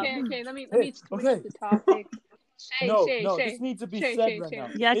 stop. Okay. Let me Hey, switch okay. the topic. Shay, No, Shay. this needs to be Shay, said Shay, right Shay. now.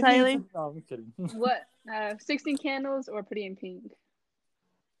 Yeah, It needs Kylie? to- No, I'm kidding. What? 16 Candles or Pretty in Pink?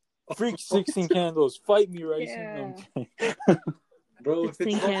 Freak 16 candles. Fight me, Ryson. Yeah. No, I'm kidding. Bro, if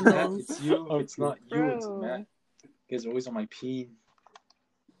 16 it's not candles. Matt, it's you. If it's not you, it's Bro. Matt. You guys are always on my peen.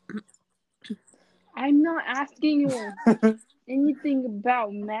 I'm not asking you. anything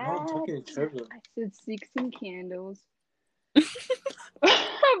about No, Matt? I'm talking to Trevor. I said 16 candles. Yeah,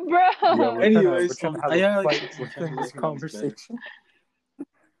 Bro. Anyways, we're trying to have yeah, a like, fight 16 within candles, this I think it's better. conversation.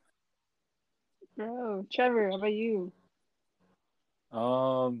 Bro, Trevor, how about you?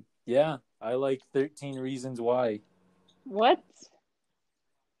 Yeah, I like 13 Reasons Why. What?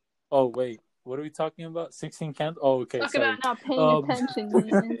 Oh wait, what are we talking about? 16 Candles? Oh, okay, Talk sorry. about not paying attention,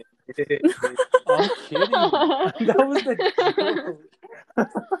 man. I'm kidding. That was the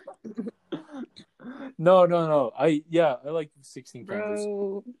joke. No. I like 16 Candles.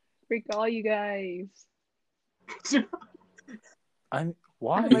 Bro, freak all you guys.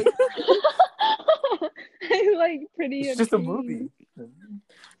 Why? I like Pretty It's in just a Pink. movie.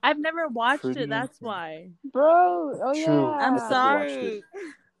 I've never watched Pretty it. That's in Pink. why. Bro, oh True. yeah. I'm I have to watch sorry. it.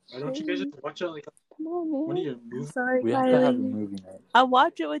 Why don't you guys just watch it like Come on, one of man. your I'm movies? sorry, We have to have a Kylie. movie night. I'll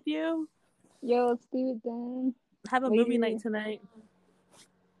watch it with you. Yo, let's do it then. Have a movie Later. night tonight.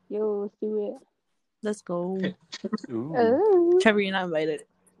 Yo, let's do it. Let's go. Ooh. Oh. Trevor, you're not invited.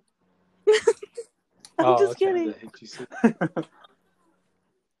 I'm Oh, just okay. kidding. The heck you said?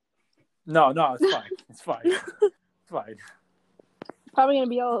 No, it's fine. It's fine. It's fine. Probably gonna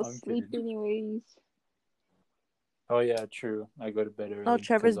be all I'm asleep kidding. anyways. Oh yeah, true. I go to bed early. Oh,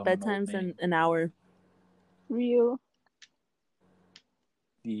 Trevor's 'cause I'm an old bedtime's man. in an hour. Real.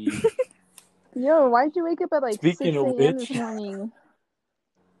 The Yo, why'd you wake up at like Speaking 6 of a.m. which- this morning?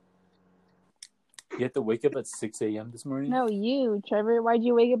 You have to wake up at 6 a.m. this morning? No, you, Trevor. Why'd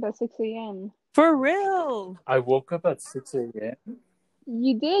you wake up at 6 a.m.? For real. I woke up at 6 a.m.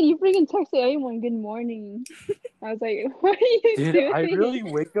 You did. You freaking texted everyone good morning. I was like, what are you Did doing? I really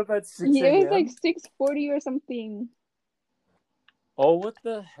wake up at 6 Yeah, a.m.? it was like 6:40 or something. Oh, what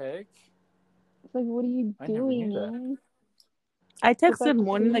the heck? It's like, what are you I never doing, knew that. man? I Go back texted to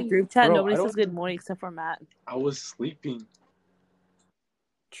morning in the sleep. group chat. Bro, Nobody I says don't- good morning except for Matt. I was sleeping.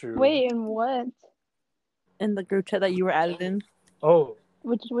 True. Wait, and what? In the group chat that you were added in. Oh,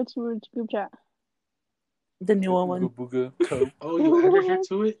 Which group chat? The newer one. Booga Booga Co. Oh, you added her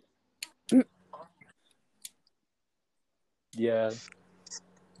to it? Yeah.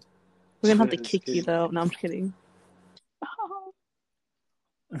 We're gonna have to Just kick you kidding. though. No, I'm just kidding.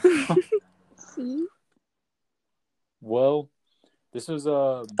 See? Well, this was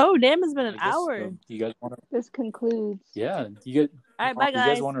Oh damn, it's been an hour. do you guys want to? This concludes. Yeah. You Alright, bye You guys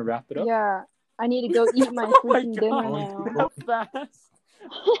guys. want to wrap it up? Yeah, I need to go eat my Oh my freaking God. dinner How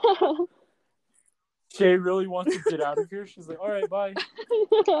fast? Shay really wants to get out of here. She's like, all right, bye.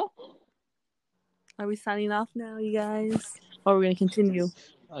 now. Are we signing off now, you guys? Or we're gonna continue?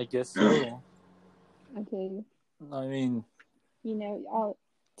 I guess so. Okay, I mean, you know, all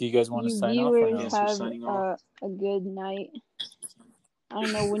do you guys want to you sign off or viewers no? Yes, we're have signing off. a good night. I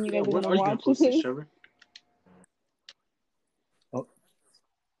don't know when you Yeah, guys are when gonna are you gonna watch post this, it. Trevor?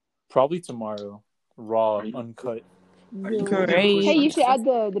 Probably tomorrow. Raw, Are you- uncut. Are you Great. Hey, you should add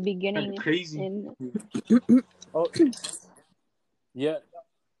the Kinda beginning crazy. in. Oh, yeah.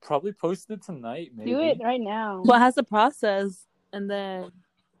 Probably post it tonight, maybe. Do it right now. Well, it has to process, and then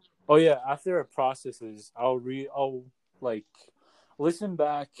Oh yeah, after it processes, I'll like listen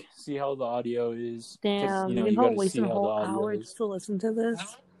back, see how the audio is. 'Cause, damn, you know, you're you gonna gotta waste see a how the whole audio hour is. just to listen to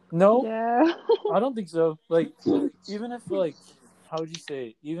this. No, Yeah. I don't think so. Like, even if like, how would you say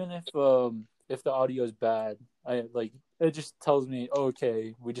it? Even if the audio is bad, I like it just tells me, oh,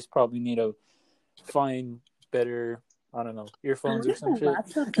 okay, we just probably need to find better, I don't know, earphones or some My shit.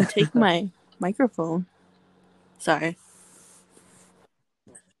 laptop can take my microphone. Sorry.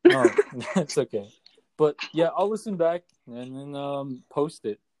 Oh, it's okay. But yeah, I'll listen back and then post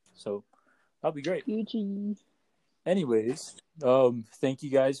it. So that'll be great. Gucci. Anyways, thank you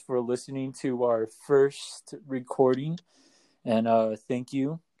guys for listening to our first recording. And thank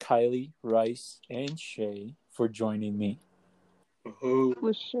you, Kylie, Rice, and Shay for joining me. Oh.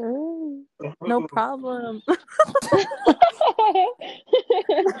 For sure. No problem.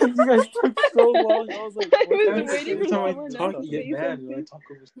 You guys took so long. I was like, I what was the waiting Every for time I someone talk, else you to get say mad something. when I talk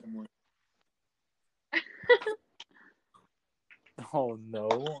over someone. Oh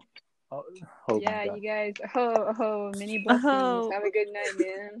no. Oh, Yeah, my you guys. Oh, many blessings. Oh. Have a good night,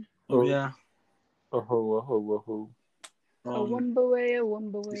 man. Oh, yeah. God. Oh. A wumba way, a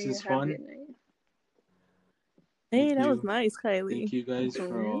wumba way. This is Have a fun. good night. Hey, Thank that was you. nice, Kylie. Thank you guys for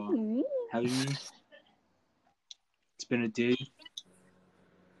Mhm. having me. It's been a day.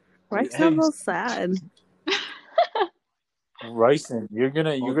 Rice Hey. sounds a little sad. Ryson, you're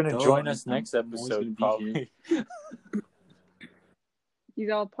gonna duh, join us I'm next always episode, gonna be probably. He's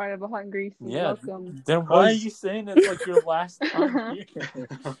all part of a Hot and Greasy. Yeah. Welcome. Then why are Cause- you saying it's like your last time here?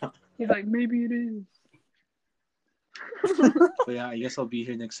 He's like, maybe it is. But yeah, I guess I'll be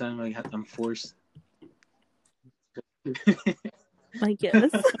here next time. I'm forced. I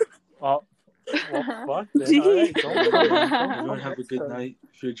guess. Oh, well, fuck then. All right, don't Everyone have a next good time. night.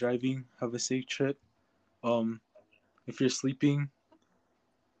 If you're driving, have a safe trip. If you're sleeping,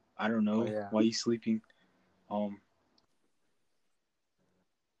 I don't know Oh, yeah. why you sleeping.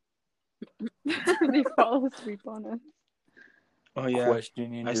 They fall asleep on us. Oh yeah,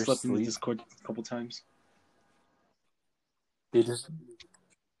 Questioning I your slept in the sleep. Discord a couple times. They just,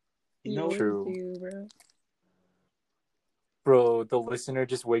 You know, True. Do, bro. bro, the listener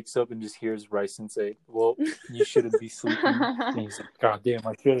just wakes up and just hears Ryson say, "Well, you shouldn't be sleeping." And he's like, "God damn,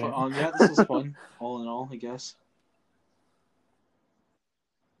 I shouldn't." but, yeah, this was fun. All in all, I guess.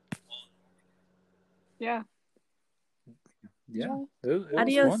 Yeah. Yeah, it was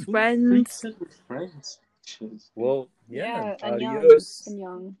Adios, fun. friends. Said we're friends. Jeez. Well, yeah. Annyeong. Adios.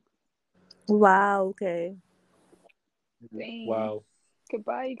 Annyeong. Wow. Okay. Dang. Wow.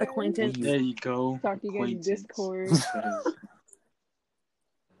 Goodbye, you guys. Acquaintance. There you go. Talk to you guys in Acquaintance. Discord.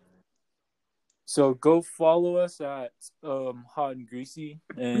 So go follow us at Hot and Greasy,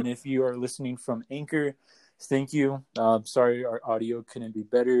 and if you are listening from Anchor, thank you. Sorry our audio couldn't be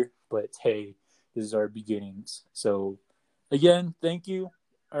better, but hey, this is our beginnings. So again, thank you.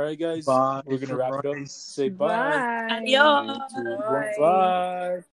 All right, guys, Bye we're gonna from wrap it up. Rice. Say bye. Adios. 3, 2, 1, bye.